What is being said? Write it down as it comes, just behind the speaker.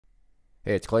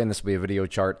Hey, it's Clay, and this will be a video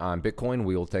chart on Bitcoin.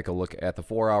 We will take a look at the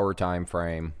 4-hour time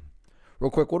frame.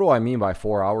 Real quick, what do I mean by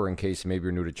 4-hour in case maybe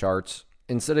you're new to charts?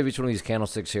 Instead of each one of these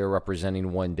candlesticks here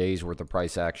representing 1 day's worth of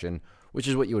price action, which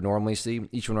is what you would normally see,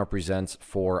 each one represents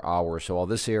 4 hours. So while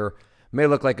this here may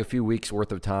look like a few weeks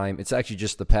worth of time, it's actually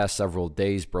just the past several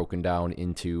days broken down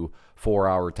into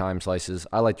 4-hour time slices.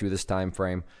 I like to do this time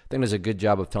frame. I think there's a good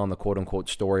job of telling the quote-unquote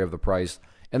story of the price,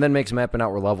 and then makes mapping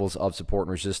out levels of support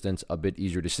and resistance a bit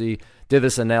easier to see. Did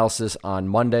this analysis on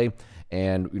Monday,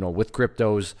 and with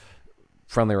cryptos,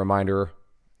 friendly reminder,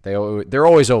 they're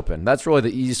always open. That's really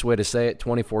the easiest way to say it,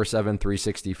 24/7,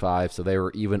 365. So they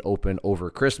were even open over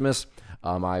Christmas.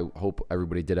 I hope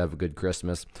everybody did have a good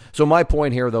Christmas. So my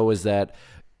point here, though, is that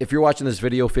if you're watching this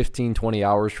video 15, 20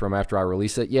 hours from after I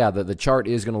release it, yeah, the chart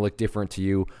is going to look different to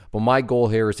you. But my goal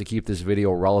here is to keep this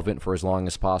video relevant for as long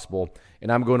as possible.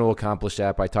 And I'm going to accomplish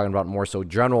that by talking about more so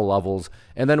general levels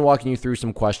and then walking you through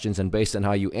some questions. And based on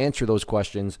how you answer those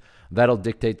questions, that'll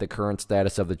dictate the current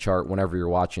status of the chart whenever you're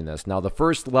watching this. Now, the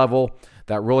first level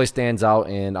that really stands out,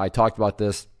 and I talked about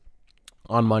this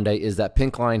on Monday, is that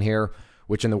pink line here,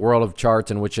 which in the world of charts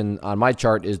and which on my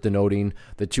chart is denoting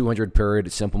the 200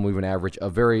 period simple moving average, a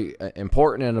very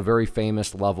important and a very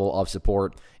famous level of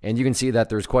support. And you can see that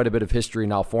there's quite a bit of history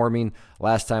now forming.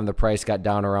 Last time the price got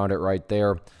down around it right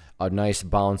there, a nice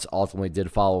bounce ultimately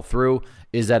did follow through.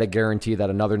 Is that a guarantee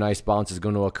that another nice bounce is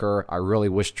going to occur? I really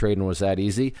wish trading was that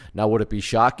easy. Now, would it be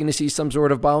shocking to see some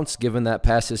sort of bounce, given that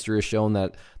past history has shown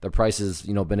that the price has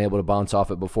been able to bounce off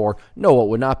it before? No, it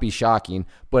would not be shocking,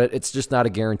 but it's just not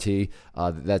a guarantee.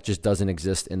 That just doesn't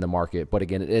exist in the market. But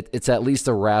again, it's at least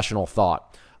a rational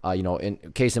thought. In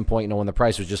case in point, when the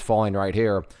price was just falling right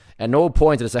here, at no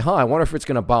point did it say, I wonder if it's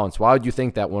going to bounce. Why would you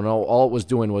think that when all it was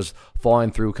doing was falling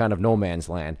through kind of no man's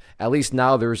land? At least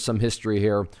now there's some history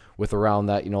here with around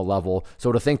that, level.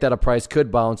 So to think that a price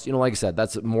could bounce, like I said,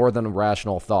 that's more than a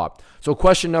rational thought. So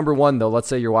question number one, though, let's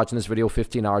say you're watching this video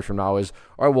 15 hours from now is,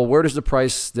 all right, well, where does the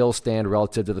price still stand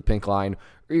relative to the pink line?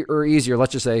 Or easier,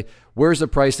 let's just say, where's the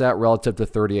price at relative to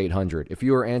 3,800? If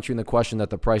you are answering the question that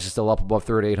the price is still up above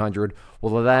 3,800,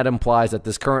 well, that implies that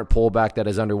this current pullback that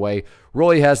is underway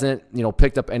really hasn't,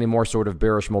 picked up any more sort of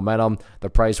bearish momentum. The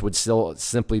price would still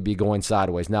simply be going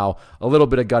sideways. Now, a little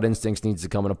bit of gut instincts needs to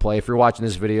come into play. If you're watching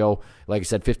this video, like I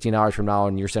said, 15 hours from now,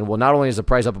 and you're saying, well, not only is the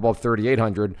price up above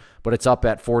 3,800, but it's up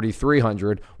at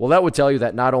 4,300, well, that would tell you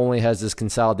that not only has this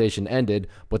consolidation ended,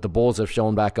 but the bulls have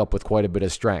shown back up with quite a bit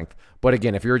of strength. But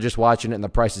again, if you're just watching it and the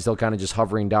price is still kind of just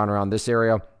hovering down around this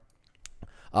area,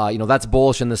 that's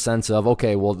bullish in the sense of,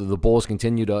 okay, well, the bulls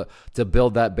continue to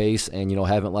build that base and,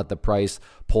 haven't let the price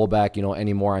pull back,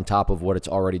 any more on top of what it's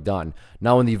already done.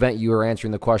 Now, in the event you are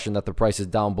answering the question that the price is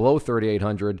down below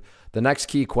 3,800, the next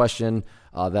key question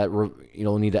that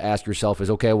you'll need to ask yourself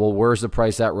is, okay, well, where's the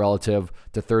price at relative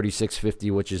to 3,650,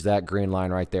 which is that green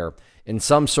line right there? In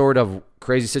some sort of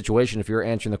crazy situation, if you're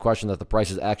answering the question that the price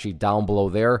is actually down below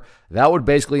there, that would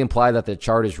basically imply that the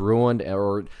chart is ruined,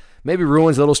 or maybe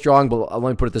ruin's a little strong, but let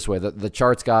me put it this way. The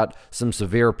chart's got some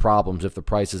severe problems if the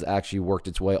price has actually worked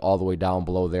its way all the way down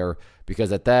below there,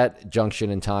 because at that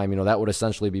junction in time, that would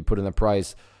essentially be putting the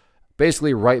price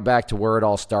basically right back to where it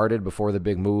all started before the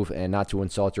big move. And not to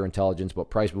insult your intelligence, but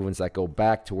price movements that go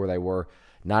back to where they were,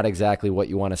 not exactly what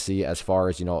you want to see as far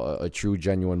as, a true,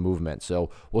 genuine movement.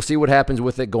 So we'll see what happens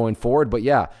with it going forward. But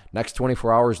yeah, next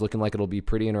 24 hours looking like it'll be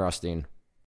pretty interesting.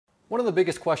 One of the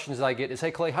biggest questions I get is,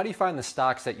 hey Clay, how do you find the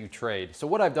stocks that you trade? So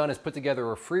what I've done is put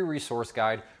together a free resource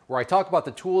guide where I talk about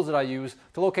the tools that I use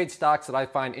to locate stocks that I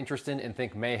find interesting and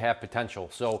think may have potential.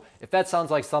 So if that sounds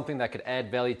like something that could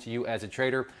add value to you as a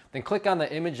trader, then click on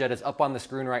the image that is up on the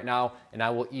screen right now and I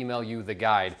will email you the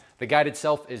guide. The guide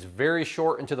itself is very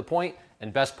short and to the point,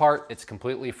 and best part, it's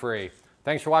completely free.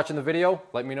 Thanks for watching the video.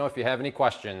 Let me know if you have any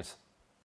questions.